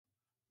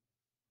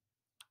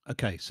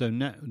Okay, so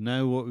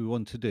now what we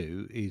want to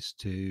do is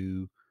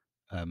to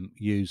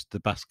use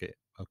the basket.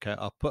 Okay,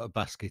 I'll put a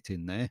basket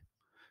in there.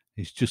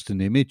 It's just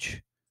an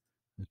image.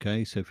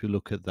 Okay, so if you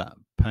look at that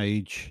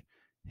page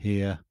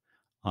here,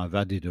 I've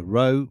added a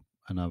row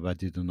and I've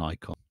added an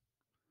icon.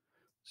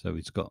 So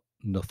it's got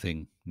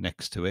nothing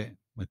next to it.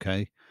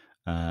 Okay,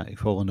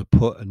 if I want to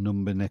put a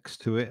number next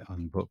to it, I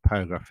can put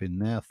paragraph in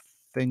there. I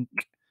think,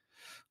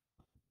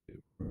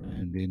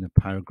 and in a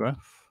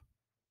paragraph.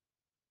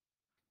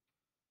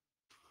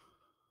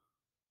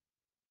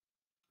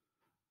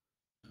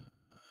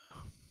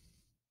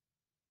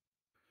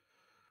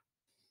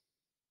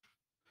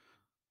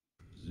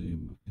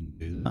 Presume I can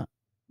do that.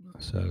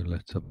 So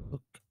let's have a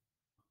look.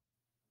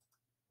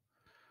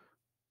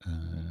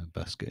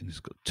 Basket, and it's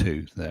got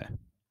 2 there.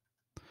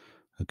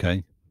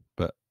 Okay,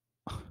 but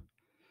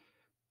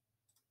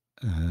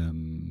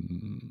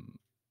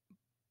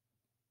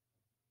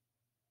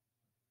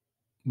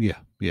yeah,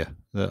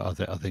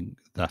 I think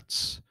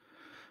that's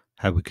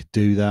how we could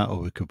do that,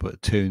 or we could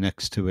put 2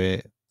 next to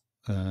it.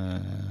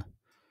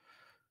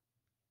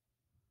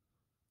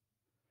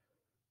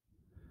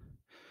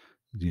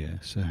 Yeah,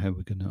 so how are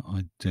we going to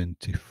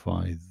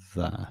identify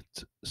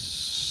that?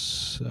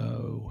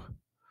 So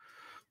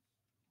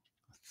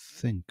I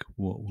think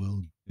what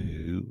we'll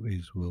do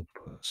is we'll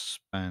put a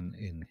span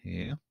in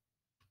here.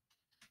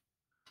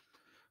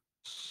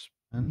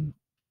 Span.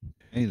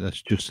 Okay,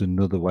 that's just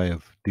another way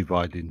of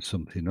dividing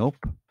something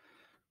up.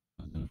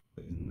 I'm going to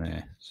put in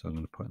there. So I'm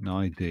going to put an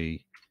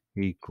ID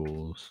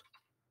equals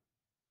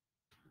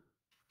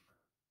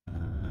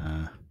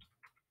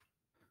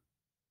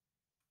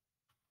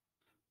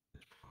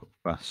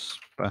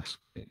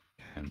basket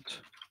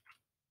count.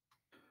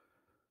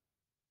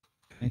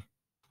 Okay,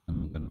 and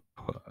I'm going to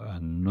put a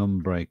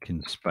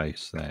non-breaking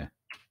space there.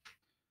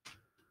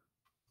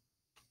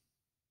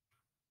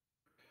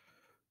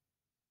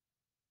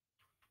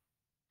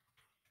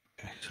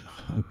 Okay, so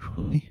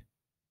hopefully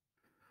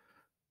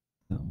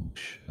that will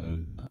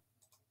show that.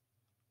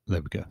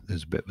 There we go.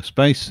 There's a bit of a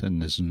space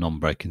and there's a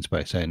non-breaking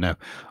space there. Now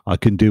I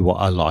can do what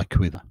I like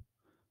with that.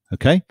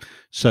 Okay,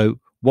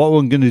 so what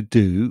I'm going to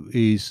do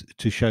is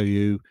to show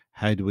you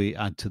how do we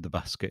add to the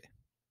basket.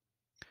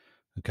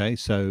 Okay,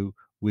 so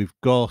we've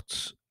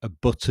got a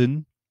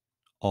button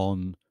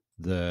on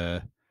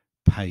the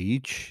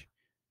page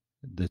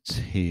that's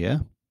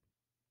here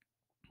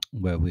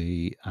where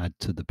we add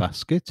to the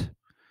basket.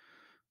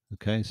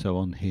 Okay, so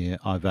on here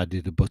I've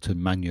added a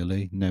button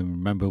manually. Now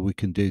remember, we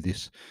can do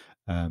this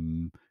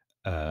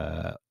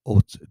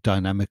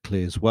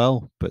dynamically as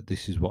well, but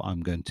this is what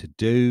I'm going to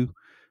do.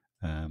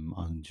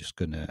 I'm just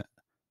going to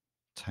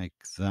take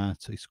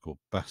that, it's called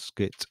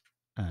basket,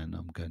 and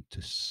I'm going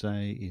to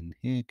say in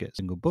here get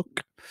single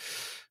book.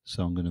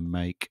 So I'm going to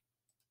make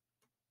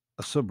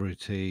a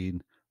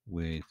subroutine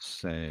which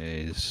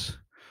says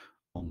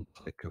on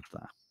click of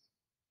that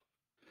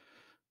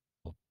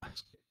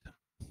basket.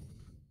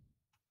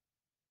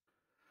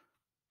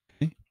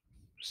 Okay,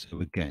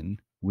 so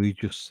again we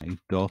just say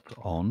dot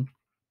on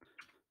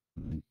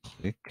and then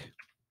click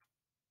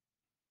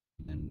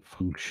and then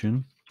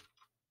function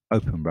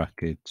open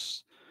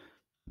brackets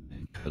and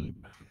then curly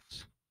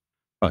brackets.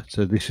 Right,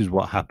 so this is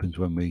what happens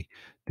when we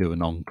do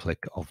an on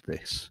click of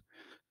this.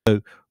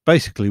 So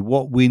basically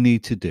what we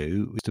need to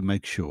do is to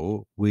make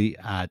sure we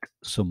add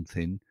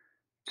something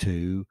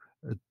to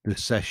the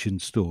session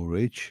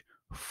storage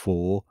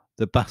for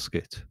the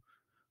basket.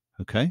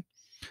 Okay,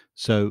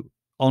 so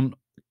on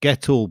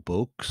get all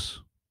books,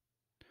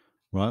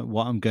 right,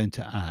 what I'm going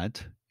to add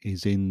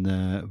is in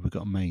we've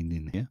got a main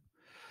in here.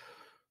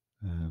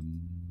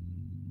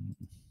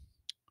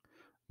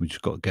 We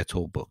just got to get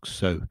all books.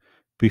 So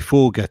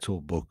before get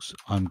all books,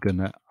 I'm going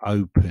to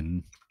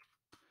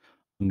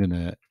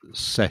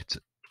set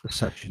the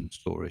session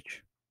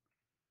storage.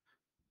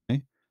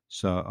 Okay,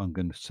 so I'm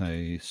going to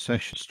say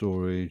session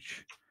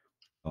storage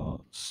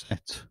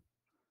set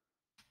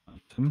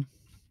item,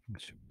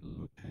 which should be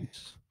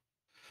lowercase,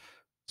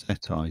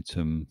 set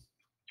item,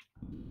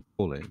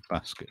 call it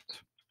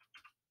basket.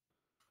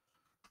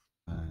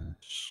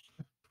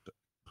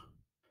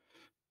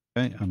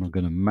 Okay, and I'm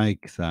going to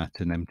make that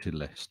an empty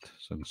list.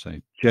 So I'm going to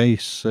say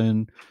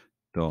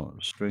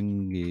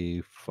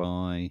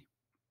JSON.stringify,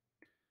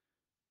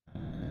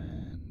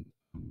 and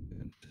I'm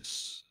going to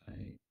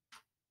say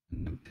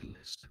an empty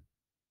list.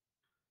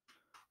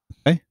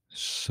 Okay,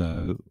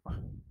 so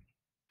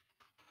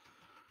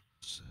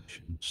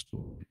session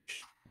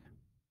storage,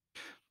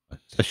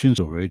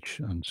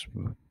 and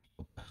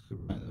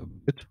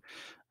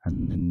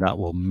then that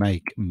will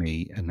make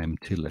me an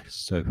empty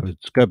list. So if I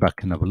just go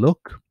back and have a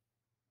look,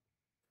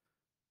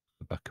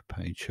 go back a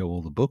page, show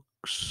all the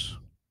books.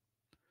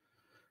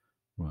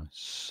 Right,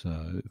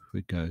 so if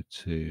we go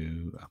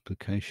to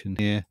application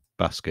here,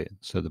 basket.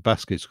 So the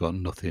basket's got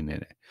nothing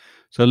in it.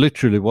 So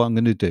literally what I'm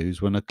going to do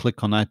is when I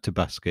click on add to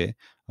basket,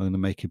 I'm going to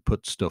make it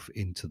put stuff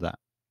into that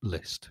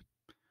list.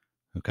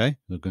 Okay,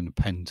 I'm going to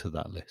pen to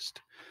that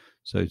list.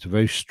 So it's a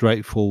very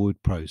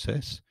straightforward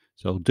process.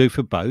 So I'll do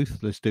for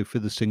both. Let's do for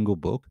the single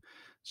book.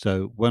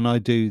 So when I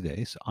do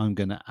this, I'm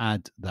going to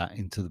add that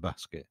into the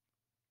basket.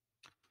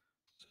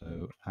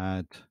 So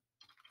add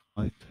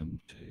item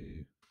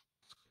to.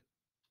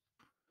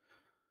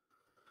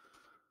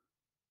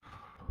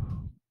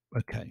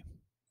 Okay.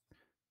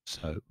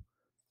 So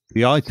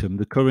the item,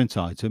 the current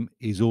item,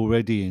 is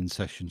already in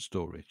session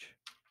storage.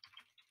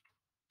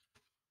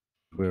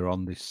 We're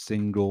on this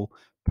single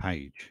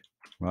page,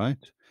 right?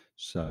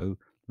 So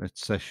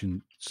let's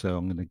session. So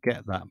I'm going to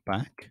get that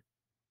back.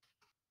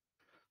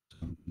 So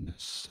I'm going to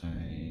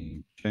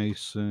say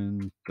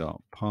JSON.parse,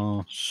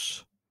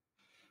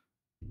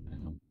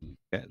 and I'm going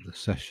to get the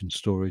session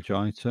storage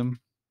item.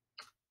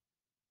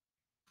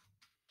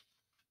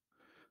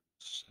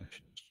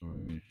 Session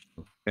storage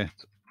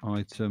get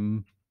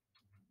item,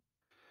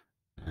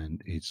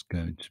 and it's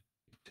going to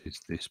it is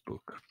this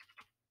book.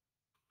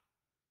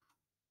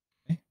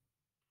 Okay.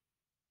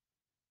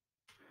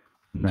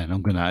 And then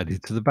I'm going to add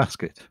it to the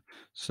basket.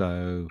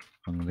 So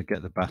I'm going to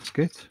get the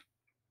basket,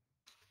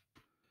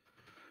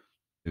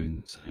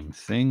 doing the same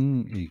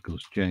thing,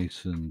 equals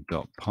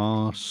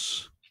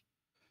JSON.parse,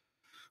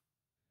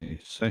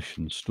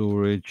 session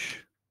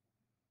storage,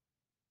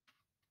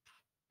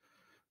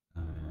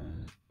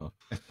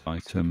 get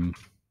item,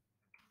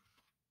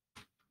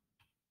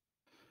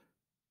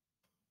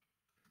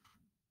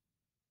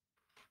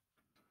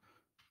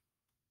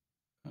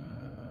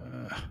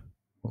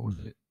 what was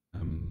it?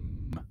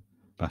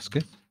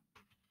 Basket.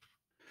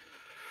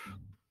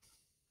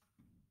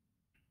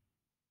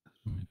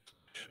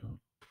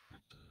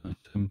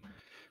 Item,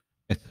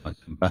 get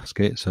item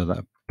basket. So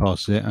that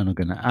passes it, and I'm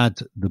going to add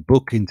the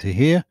book into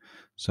here.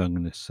 So I'm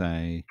going to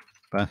say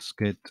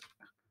basket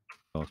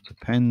dot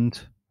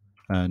append.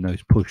 No,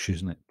 it's push,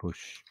 isn't it?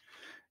 Push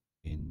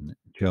in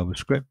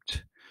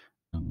JavaScript.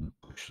 I'm going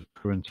to push the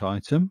current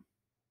item.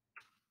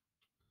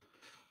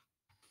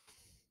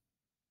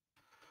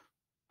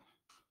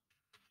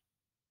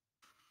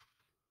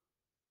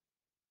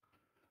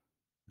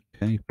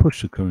 Okay,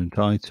 push the current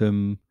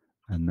item,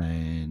 and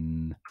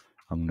then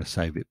I'm going to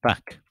save it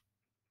back.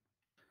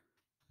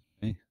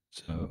 Okay,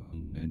 so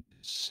I'm going to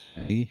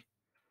say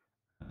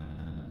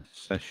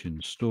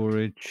session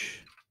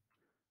storage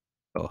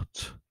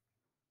dot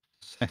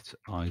set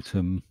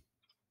item,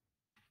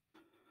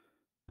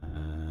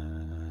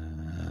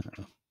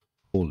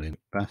 call in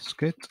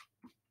basket.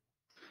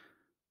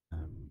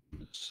 I'm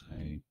going to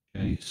say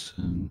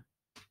JSON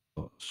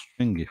dot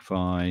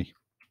stringify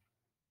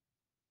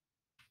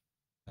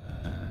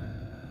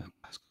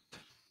basket.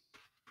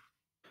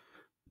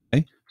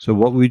 Okay, so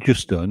what we've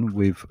just done,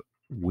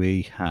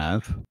 we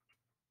have,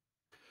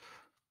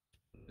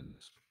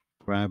 let's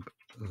grab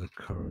the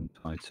current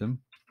item.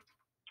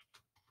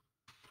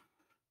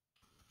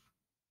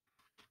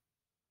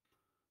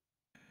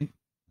 Okay,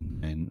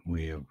 and then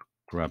we have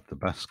grabbed the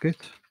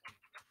basket.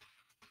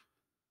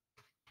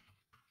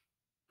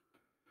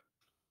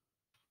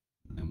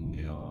 And then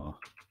we are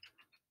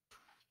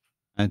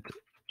add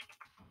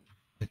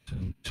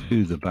item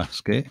to the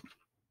basket.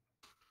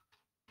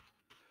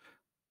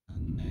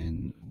 And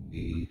then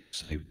we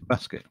save the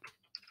basket.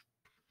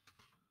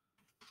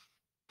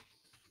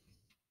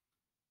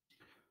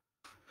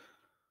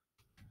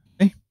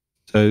 Okay,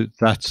 so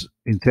that's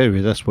in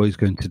theory, that's what it's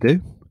going to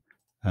do.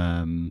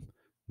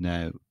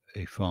 Now,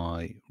 if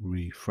I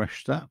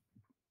refresh that,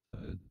 so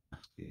the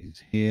basket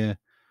is here.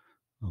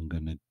 I'm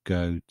going to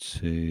go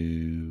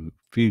to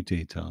view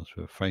details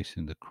for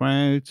facing the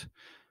crowd,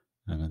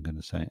 and I'm going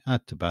to say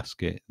add to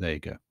basket. There you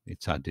go.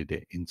 It's added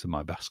it into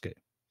my basket,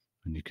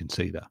 and you can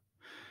see that.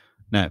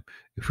 Now,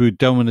 if we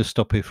don't want to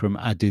stop it from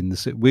adding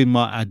this, we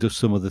might add just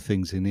some other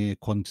things in here,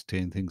 quantity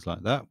and things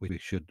like that. We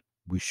should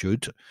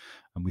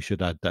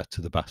add that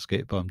to the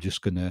basket. But I'm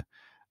just going to,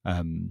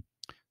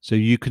 so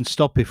you can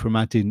stop it from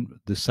adding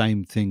the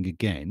same thing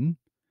again.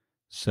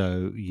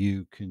 So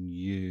you can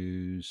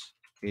use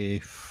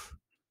if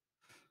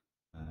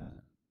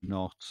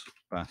not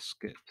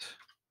basket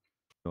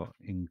dot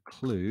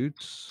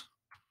includes.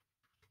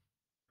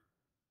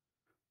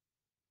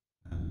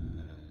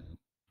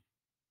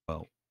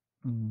 Well,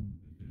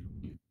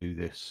 do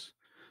this.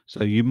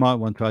 So you might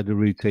want to add a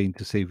routine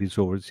to see if it's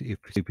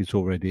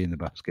already in the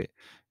basket.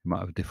 You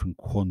might have a different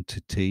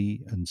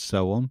quantity and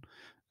so on.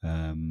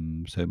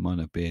 So it might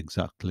not be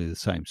exactly the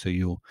same. So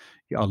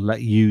I'll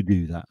let you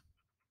do that.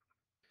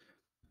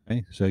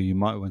 Okay. So you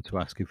might want to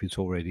ask if it's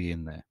already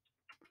in there.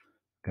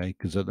 Okay,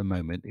 because at the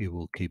moment it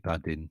will keep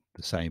adding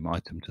the same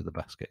item to the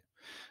basket.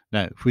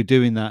 Now, if we're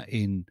doing that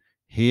in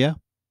here,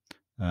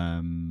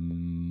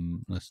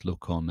 let's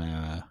look on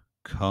our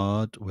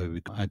card where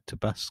we can add to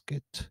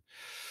basket.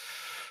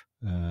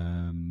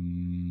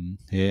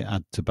 Here,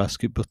 add to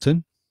basket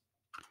button.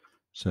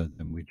 So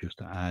then we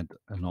just add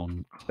an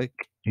on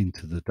click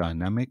into the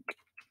dynamic,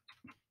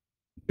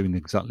 doing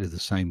exactly the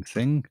same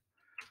thing.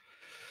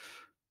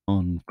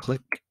 On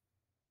click,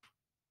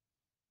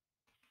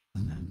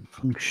 and then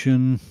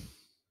function,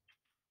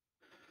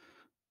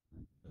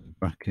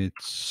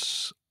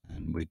 brackets,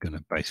 and we're going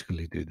to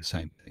basically do the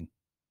same thing.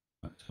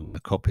 Right, so I'm going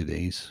to copy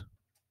these.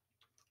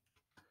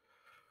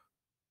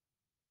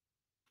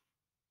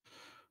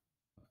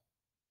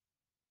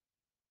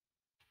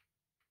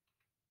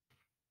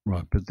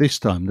 Right, but this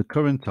time the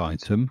current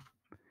item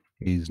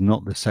is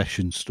not the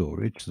session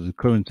storage. So the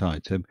current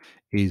item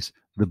is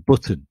the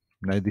button.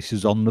 Now this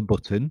is on the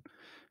button.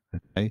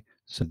 Okay,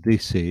 so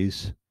this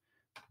is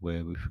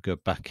where we go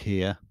back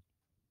here.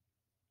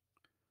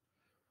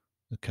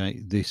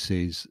 Okay, this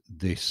is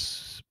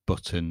this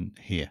button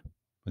here.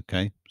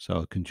 Okay,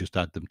 so I can just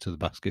add them to the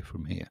basket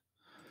from here.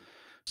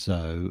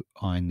 So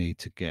I need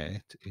to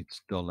get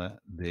it's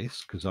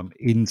 $this because I'm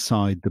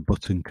inside the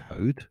button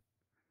code.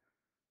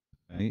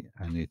 Okay,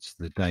 and it's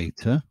the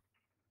data,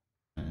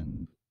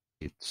 and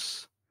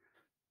it's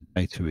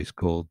data is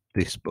called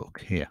this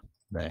book here.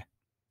 There.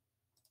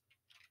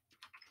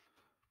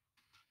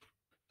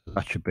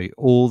 That should be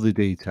all the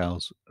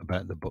details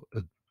about the book,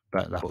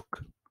 about that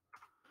book.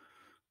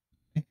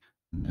 Okay.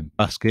 And then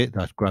basket,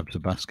 that grabs a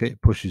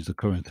basket, pushes the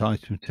current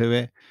item to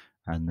it,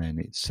 and then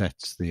it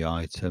sets the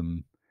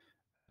item,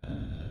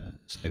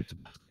 saves the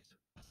basket.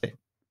 That's it.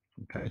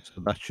 Okay,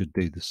 so that should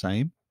do the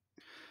same.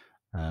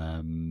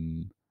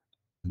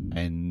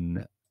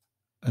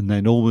 And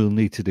then all we'll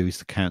need to do is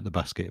to count the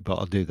basket, but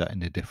I'll do that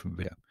in a different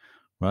video,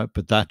 right?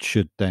 But that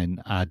should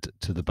then add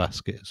to the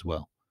basket as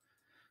well.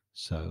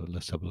 So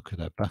let's have a look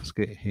at our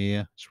basket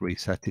here. It's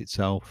reset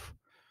itself.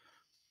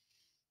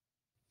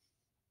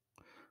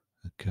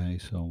 Okay,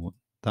 so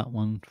that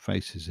one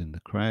faces in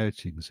the crowd.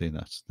 So you can see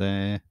that's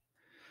there.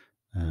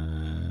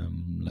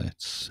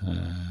 Let's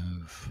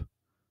have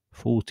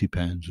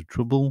 £40 of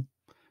trouble.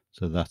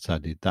 So that's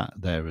added that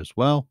there as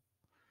well.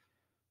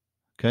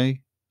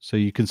 Okay, so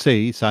you can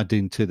see it's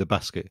adding to the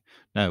basket.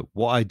 Now,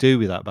 what I do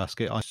with that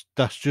basket,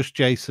 that's just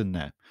JSON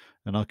now.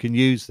 And I can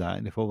use that.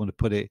 And if I want to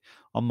put it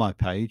on my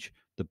page,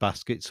 the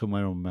basket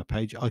somewhere on my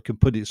page, I can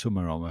put it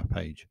somewhere on my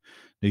page.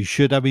 Now, you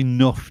should have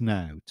enough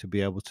now to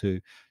be able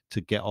to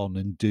get on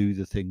and do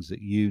the things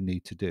that you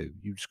need to do.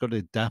 You've just got to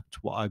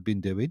adapt what I've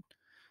been doing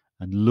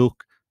and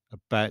look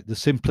about the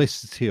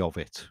simplicity of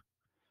it.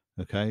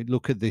 Okay,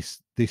 look at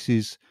this. This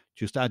is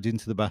just adding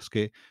to the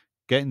basket,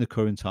 getting the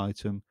current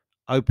item,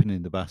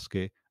 opening the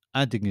basket,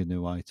 adding a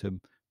new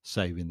item,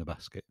 saving the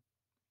basket.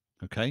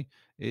 Okay,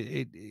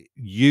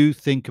 you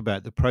think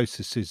about the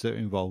processes that are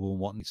involved and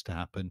what needs to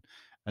happen,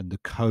 and the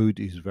code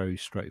is very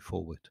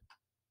straightforward.